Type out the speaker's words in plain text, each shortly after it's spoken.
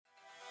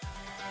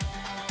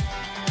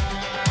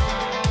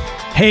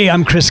Hey,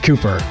 I'm Chris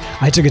Cooper.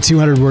 I took a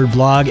 200-word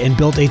blog and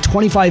built a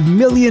 $25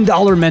 million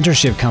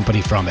mentorship company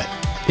from it.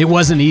 It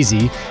wasn't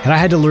easy, and I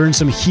had to learn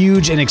some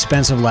huge and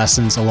expensive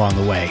lessons along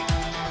the way.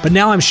 But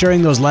now I'm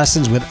sharing those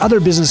lessons with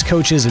other business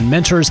coaches and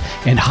mentors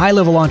and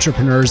high-level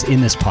entrepreneurs in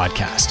this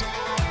podcast.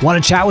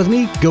 Want to chat with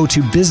me? Go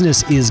to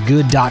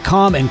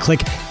businessisgood.com and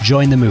click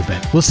Join the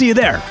Movement. We'll see you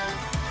there.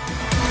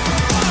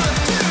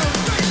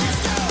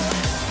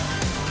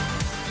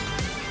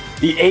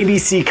 The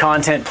ABC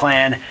Content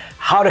Plan,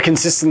 how to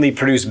consistently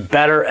produce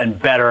better and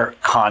better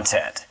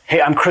content. Hey,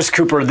 I'm Chris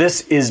Cooper.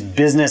 This is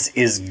Business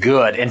is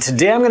Good. And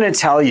today I'm going to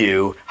tell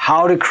you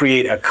how to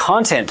create a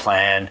content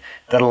plan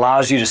that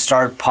allows you to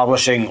start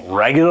publishing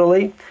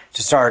regularly,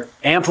 to start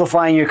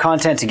amplifying your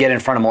content to get in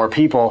front of more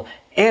people,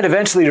 and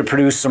eventually to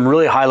produce some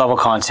really high-level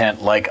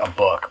content like a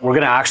book. We're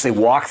going to actually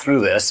walk through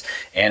this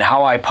and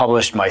how I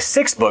published my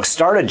 6th book,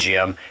 Start a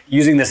Gym,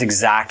 using this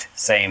exact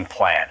same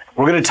plan.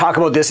 We're going to talk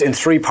about this in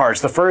 3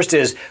 parts. The first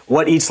is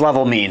what each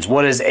level means.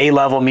 What is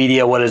A-level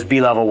media? What is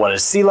B-level? What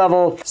is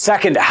C-level?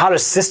 Second, how to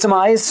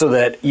systemize so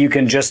that you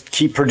can just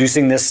keep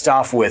producing this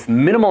stuff with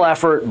minimal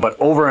effort, but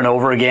over and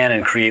over again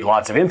and create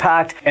lots of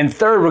impact. And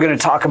third, we're going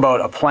to talk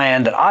about a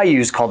plan that I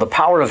use called the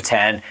Power of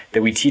 10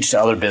 that we teach to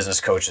other business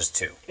coaches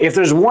too. If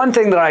there's one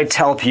thing that I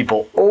tell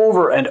people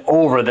over and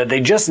over that they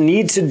just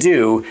need to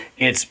do,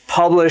 it's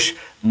publish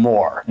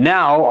more.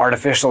 Now,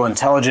 artificial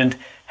intelligence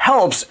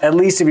helps, at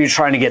least if you're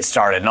trying to get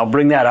started. And I'll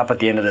bring that up at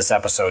the end of this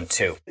episode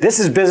too. This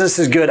is Business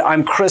is Good.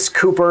 I'm Chris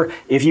Cooper.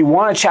 If you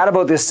want to chat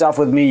about this stuff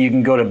with me, you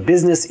can go to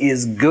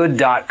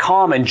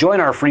businessisgood.com and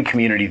join our free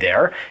community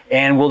there.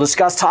 And we'll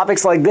discuss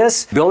topics like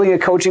this, building a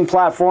coaching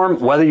platform,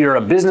 whether you're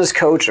a business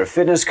coach or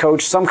fitness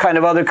coach, some kind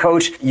of other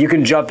coach, you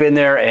can jump in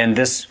there and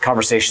this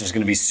conversation is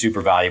going to be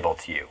super valuable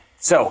to you.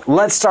 So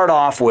let's start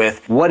off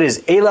with what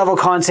is A-level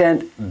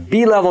content,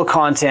 B-level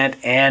content,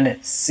 and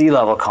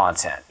C-level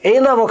content.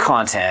 A-level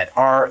content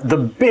are the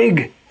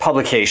big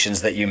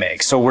publications that you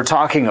make. So we're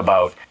talking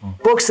about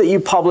books that you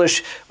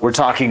publish, we're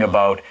talking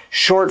about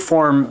short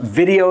form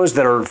videos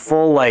that are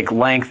full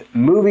length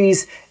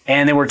movies,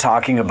 and then we're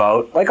talking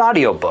about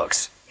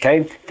audiobooks.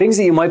 Okay, things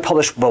that you might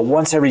publish about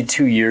once every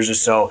 2 years or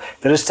so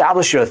that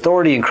establish your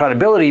authority and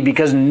credibility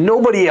because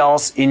nobody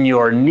else in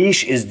your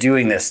niche is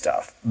doing this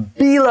stuff.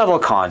 B-level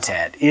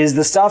content is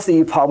the stuff that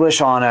you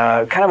publish on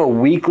a kind of a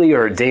weekly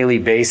or a daily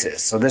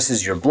basis. So this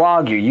is your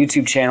blog, your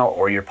YouTube channel,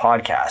 or your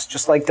podcast,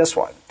 just like this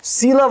one.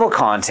 C-level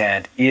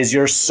content is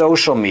your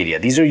social media.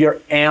 These are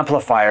your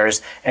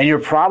amplifiers, and you're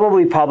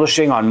probably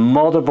publishing on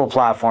multiple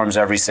platforms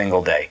every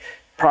single day.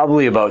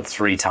 Probably about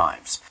 3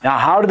 times. Now,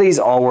 how do these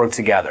all work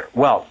together?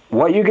 Well,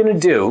 what you're going to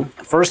do,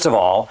 first of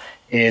all,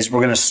 is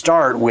we're going to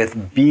start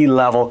with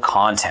B-level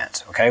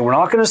content, okay? We're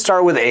not going to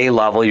start with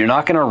A-level. You're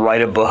not going to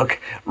write a book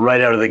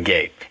right out of the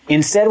gate.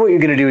 Instead, what you're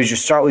going to do is you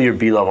start with your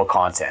B-level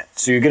content.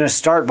 So you're going to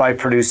start by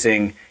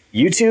producing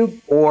YouTube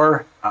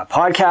or a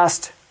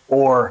podcast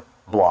or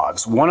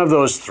blogs, one of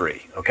those 3,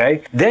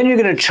 okay? Then you're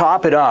going to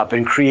chop it up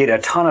and create a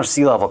ton of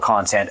C-level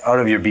content out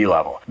of your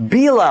B-level.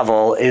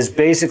 B-level is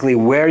basically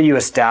where you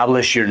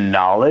establish your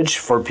knowledge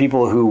for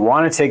people who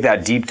want to take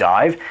that deep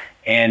dive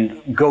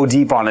and go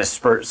deep on a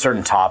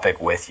certain topic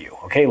with you,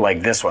 okay?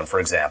 Like this one, for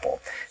example.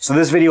 So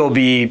this video will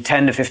be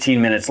 10 to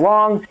 15 minutes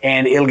long,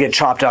 and it'll get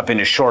chopped up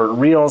into short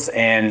reels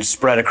and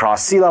spread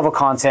across C-level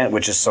content,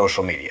 which is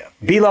social media.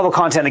 B-level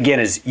content,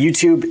 again, is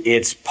YouTube,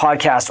 it's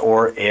podcast,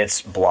 or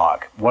it's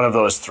blog, one of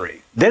those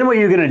 3. Then what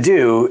you're going to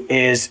do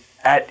is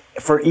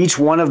for each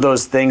one of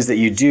those things that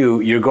you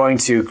do, you're going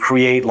to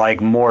create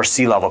more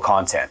C-level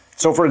content.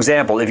 So for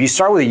example, if you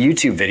start with a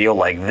YouTube video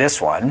like this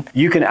one,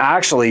 you can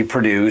actually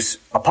produce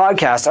a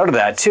podcast out of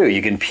that too.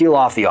 You can peel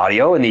off the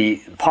audio and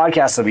the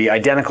podcast will be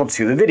identical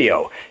to the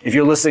video. If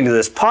you're listening to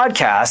this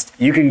podcast,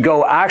 you can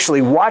go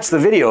actually watch the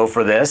video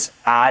for this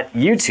at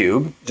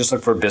YouTube. Just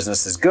look for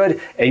Business is Good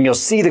and you'll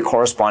see the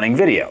corresponding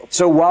video.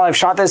 So while I've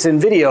shot this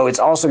in video, it's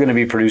also going to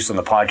be produced on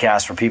the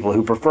podcast for people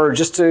who prefer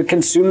just to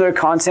consume their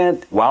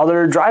content while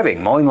they're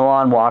driving, mowing the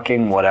lawn,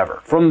 walking,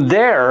 whatever. From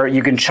there,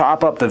 you can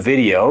chop up the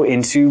video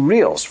into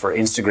reels for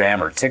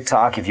Instagram or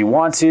TikTok if you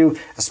want to,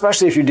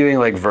 especially if you're doing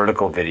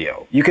vertical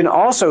video. You can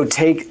also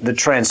take the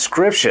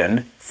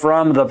transcription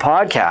from the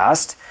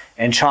podcast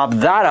and chop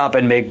that up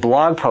and make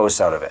blog posts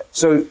out of it.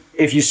 So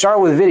if you start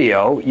with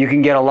video, you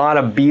can get a lot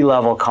of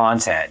B-level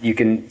content. You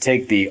can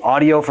take the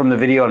audio from the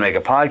video and make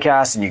a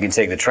podcast, and you can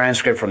take the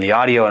transcript from the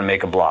audio and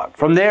make a blog.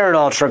 From there, it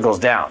all trickles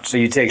down. So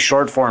you take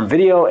short form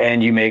video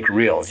and you make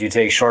reels. You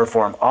take short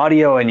form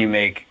audio and you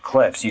make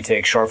clips. You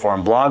take short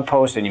form blog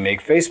posts and you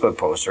make Facebook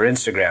posts or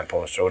Instagram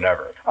posts or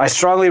whatever. I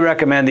strongly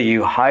recommend that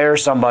you hire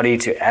somebody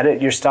to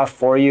edit your stuff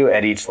for you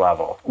at each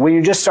level. When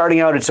you're just starting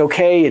out, it's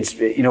okay.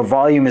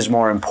 Volume is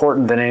more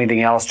important than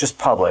anything else. Just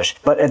publish.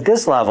 But at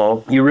this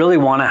level, you really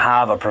want to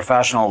have a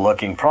professional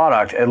looking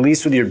product, at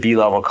least with your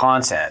B-level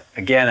content.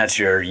 Again, that's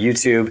your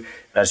YouTube,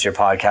 that's your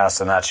podcast,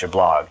 and that's your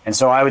blog. And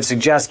so I would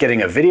suggest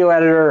getting a video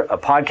editor, a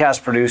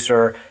podcast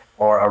producer,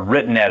 or a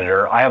written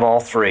editor. I have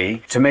all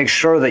 3 to make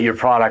sure that your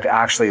product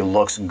actually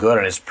looks good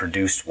and is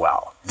produced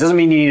well. It doesn't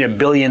mean you need $1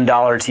 billion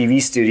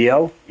TV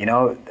studio.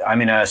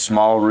 I'm in a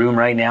small room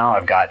right now.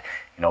 I've got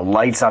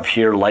lights up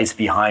here, lights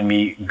behind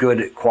me,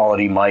 good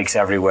quality mics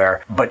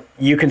everywhere. But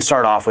you can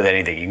start off with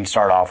anything. You can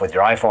start off with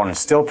your iPhone and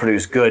still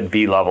produce good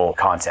B-level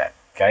content.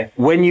 Okay.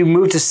 When you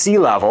move to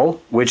C-level,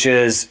 which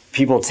is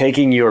people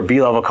taking your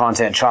B-level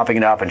content, chopping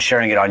it up and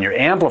sharing it on your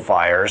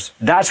amplifiers,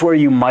 that's where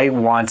you might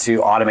want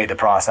to automate the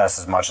process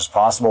as much as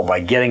possible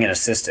by getting an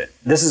assistant.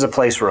 This is a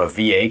place where a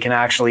VA can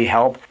actually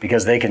help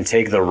because they can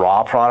take the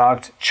raw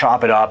product,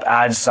 chop it up,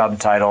 add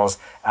subtitles,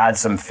 add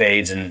some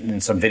fades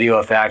and some video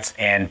effects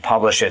and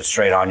publish it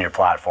straight on your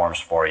platforms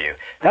for you.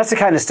 That's the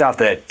kind of stuff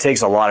that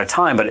takes a lot of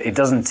time, but it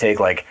doesn't take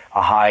like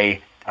a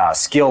high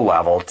skill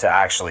level to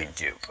actually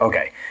do.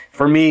 Okay.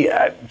 For me,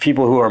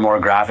 people who are more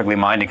graphically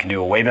minded can do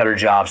a way better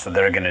job, so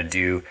they're going to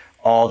do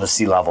all the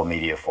C-level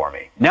media for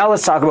me. Now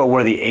let's talk about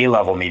where the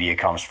A-level media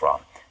comes from.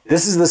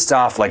 This is the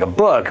stuff like a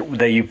book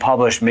that you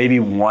publish maybe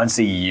once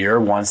a year,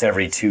 once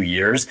every 2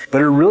 years,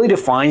 but it really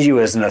defines you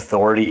as an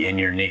authority in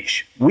your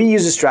niche. We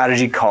use a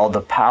strategy called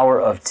the power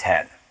of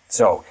 10.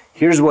 So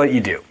here's what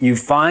you do. You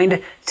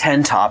find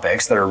 10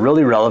 topics that are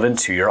really relevant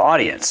to your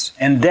audience.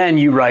 And then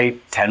you write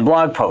 10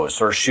 blog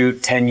posts or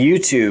shoot 10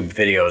 YouTube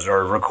videos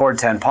or record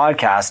 10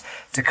 podcasts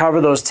to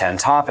cover those 10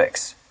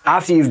 topics.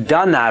 After you've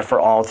done that for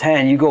all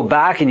 10, you go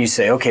back and you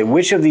say, okay,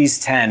 which of these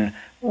 10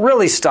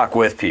 really stuck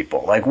with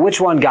people? Like which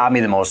one got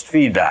me the most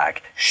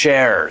feedback,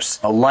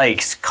 shares,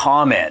 likes,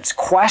 comments,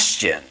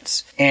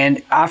 questions?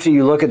 And after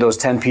you look at those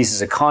 10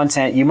 pieces of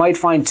content, you might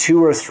find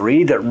 2 or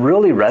 3 that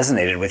really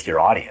resonated with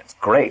your audience.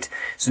 Great.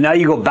 So now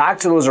you go back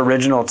to those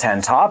original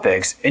 10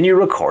 topics and you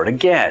record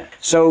again.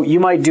 So you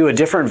might do a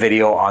different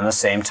video on the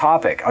same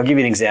topic. I'll give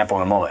you an example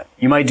in a moment.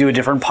 You might do a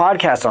different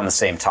podcast on the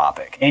same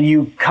topic and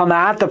you come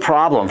at the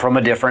problem from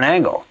a different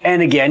angle.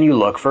 And again, you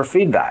look for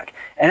feedback.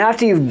 And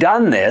after you've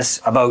done this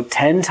about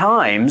 10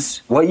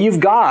 times, what you've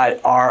got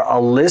are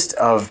a list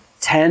of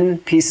 10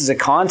 pieces of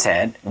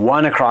content,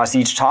 one across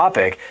each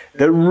topic,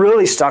 that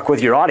really stuck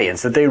with your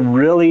audience, that they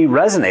really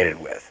resonated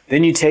with.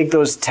 Then you take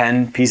those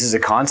 10 pieces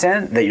of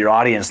content that your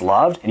audience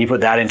loved and you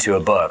put that into a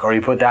book, or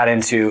you put that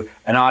into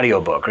an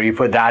audiobook, or you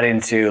put that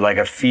into like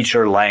a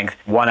feature length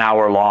 1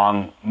 hour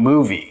long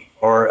movie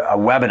or a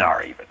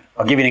webinar even.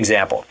 I'll give you an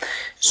example.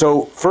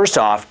 So first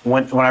off,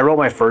 when I wrote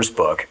my first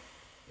book,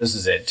 this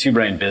is it, Two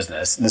Brain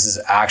Business. This is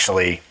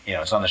actually,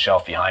 it's on the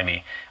shelf behind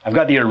me. I've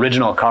got the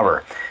original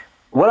cover.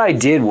 What I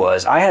did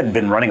was I had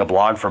been running a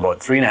blog for about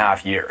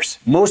 3.5 years.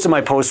 Most of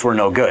my posts were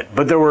no good,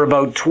 but there were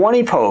about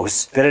 20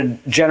 posts that had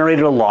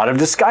generated a lot of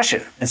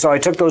discussion. And so I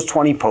took those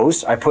 20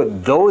 posts, I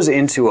put those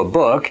into a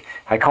book.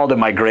 I called it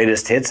my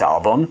Greatest Hits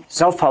album,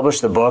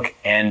 self-published the book,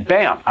 and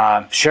bam,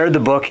 shared the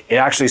book. It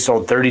actually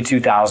sold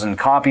 32,000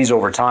 copies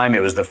over time.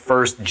 It was the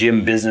first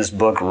gym business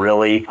book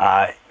really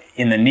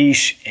in the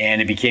niche, and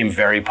it became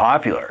very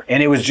popular.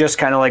 And it was just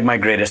kind of like my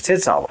Greatest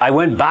Hits album. I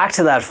went back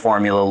to that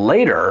formula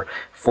later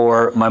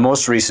for my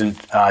most recent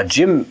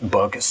gym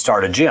book,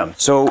 Start a Gym.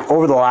 So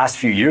over the last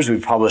few years,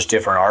 we've published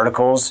different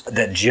articles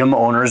that gym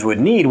owners would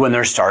need when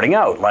they're starting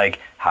out, like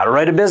how to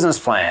write a business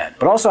plan,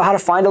 but also how to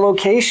find a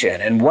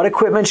location and what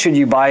equipment should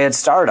you buy at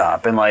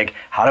startup, and like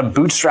how to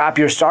bootstrap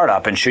your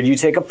startup and should you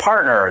take a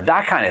partner,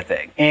 that kind of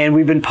thing. And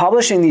we've been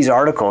publishing these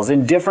articles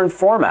in different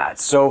formats.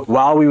 So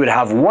while we would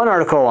have one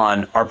article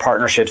on are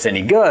partnerships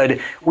any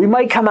good, we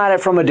might come at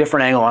it from a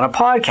different angle on a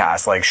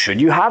podcast, like should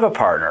you have a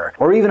partner,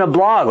 or even a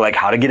blog, like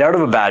how to get out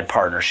of a bad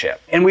partnership.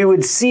 And we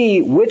would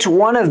see which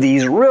one of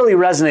these really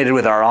resonated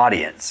with our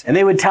audience. And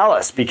they would tell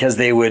us because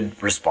they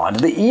would respond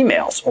to the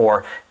emails,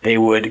 or they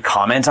would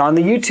comment on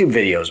the YouTube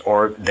videos,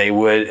 or they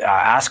would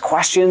ask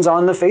questions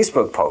on the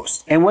Facebook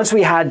posts. And once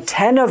we had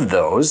 10 of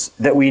those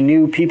that we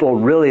knew people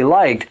really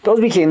liked, those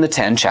became the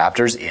 10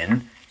 chapters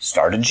in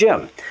Start a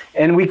Gym.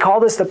 And we call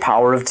this the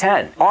power of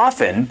 10.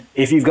 Often,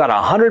 if you've got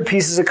 100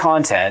 pieces of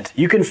content,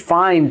 you can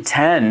find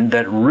 10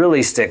 that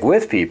really stick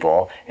with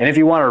people. And if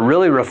you want to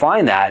really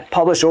refine that,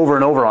 publish over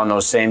and over on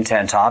those same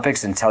 10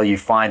 topics until you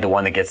find the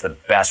one that gets the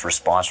best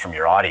response from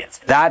your audience.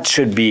 That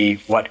should be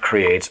what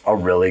creates a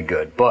really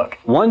good book.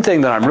 One thing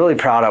that I'm really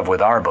proud of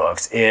with our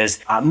books is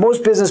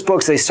most business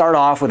books, they start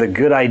off with a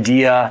good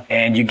idea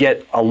and you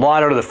get a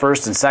lot out of the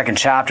first and second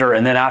chapter.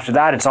 And then after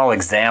that, it's all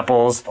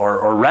examples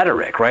or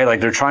rhetoric, right?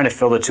 Like they're trying to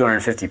fill the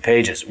 250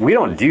 pages. We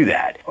don't do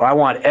that. I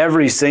want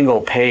every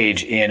single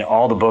page in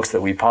all the books that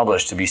we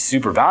publish to be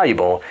super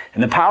valuable.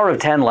 And the power of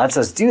 10 lets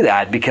us do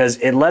that because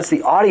it lets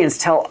the audience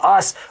tell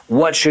us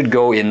what should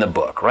go in the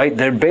book, right?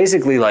 They're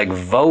basically like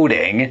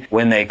voting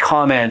when they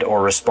comment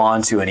or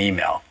respond to an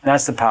email.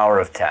 That's the power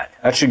of 10.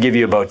 That should give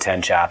you about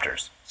 10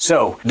 chapters.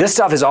 So this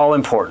stuff is all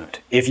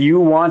important. If you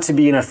want to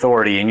be an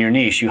authority in your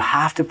niche, you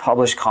have to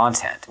publish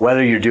content,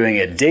 whether you're doing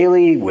it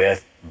daily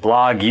with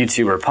blog,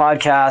 YouTube, or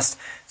podcast.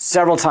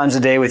 several times a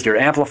day with your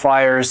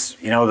amplifiers,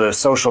 the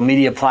social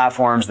media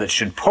platforms that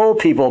should pull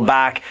people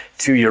back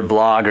to your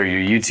blog or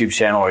your YouTube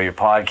channel or your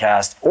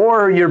podcast.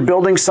 Or you're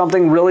building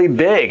something really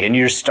big and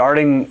you're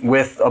starting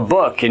with a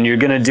book and you're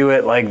going to do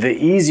it like the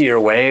easier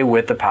way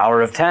with the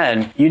power of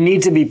 10. You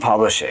need to be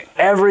publishing.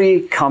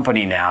 Every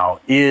company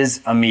now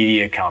is a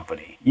media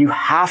company. You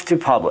have to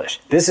publish.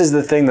 This is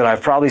the thing that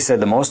I've probably said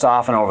the most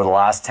often over the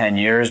last 10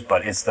 years,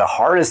 but it's the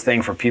hardest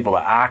thing for people to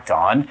act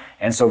on,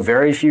 and so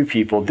very few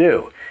people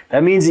do.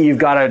 That means that you've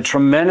got a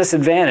tremendous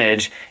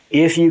advantage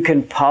if you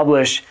can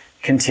publish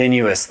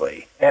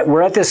continuously.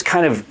 We're at this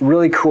kind of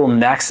really cool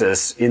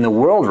nexus in the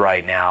world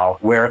right now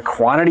where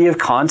quantity of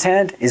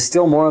content is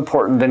still more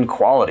important than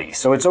quality.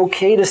 So it's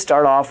okay to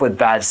start off with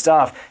bad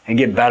stuff and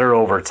get better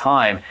over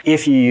time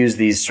if you use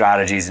these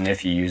strategies and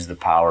if you use the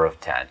power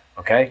of 10.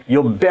 Okay?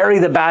 You'll bury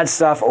the bad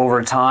stuff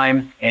over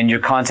time and your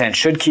content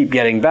should keep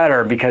getting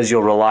better because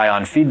you'll rely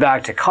on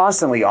feedback to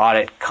constantly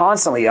audit,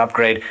 constantly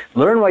upgrade,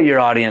 learn what your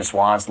audience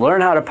wants,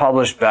 learn how to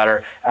publish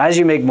better. As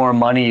you make more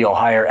money, you'll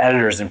hire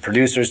editors and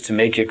producers to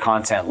make your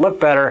content look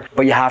better,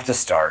 but you have to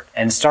start.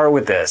 And start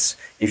with this.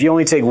 If you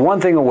only take one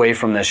thing away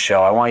from this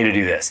show, I want you to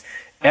do this.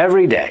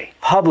 Every day,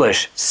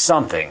 publish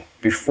something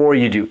before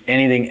you do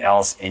anything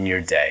else in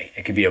your day.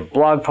 It could be a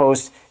blog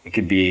post, it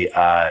could be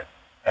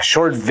a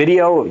short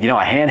video, a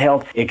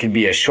handheld. It could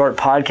be a short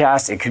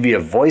podcast. It could be a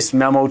voice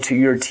memo to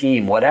your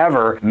team,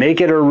 whatever.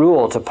 Make it a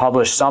rule to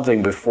publish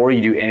something before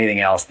you do anything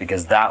else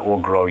because that will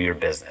grow your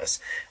business.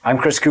 I'm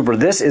Chris Cooper.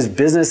 This is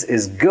Business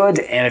is Good.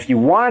 And if you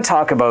want to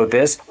talk about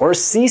this or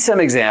see some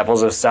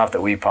examples of stuff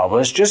that we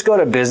publish, just go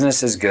to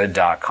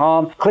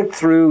businessisgood.com, click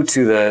through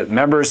to the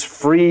members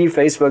free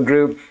Facebook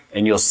group,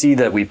 and you'll see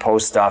that we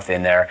post stuff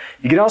in there.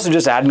 You can also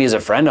just add me as a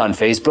friend on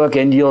Facebook,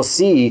 and you'll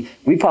see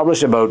we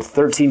publish about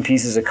 13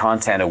 pieces of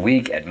content a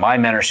week at my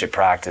mentorship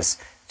practice,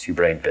 Two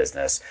Brain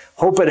Business.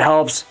 Hope it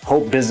helps.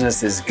 Hope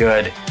business is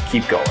good.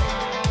 Keep going.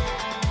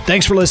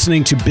 Thanks for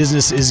listening to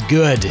Business is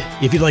Good.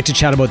 If you'd like to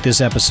chat about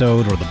this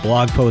episode or the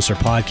blog post or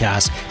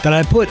podcast that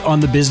I put on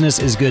the Business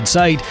is Good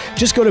site,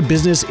 just go to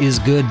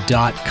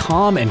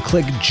businessisgood.com and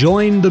click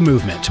Join the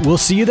Movement. We'll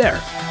see you there.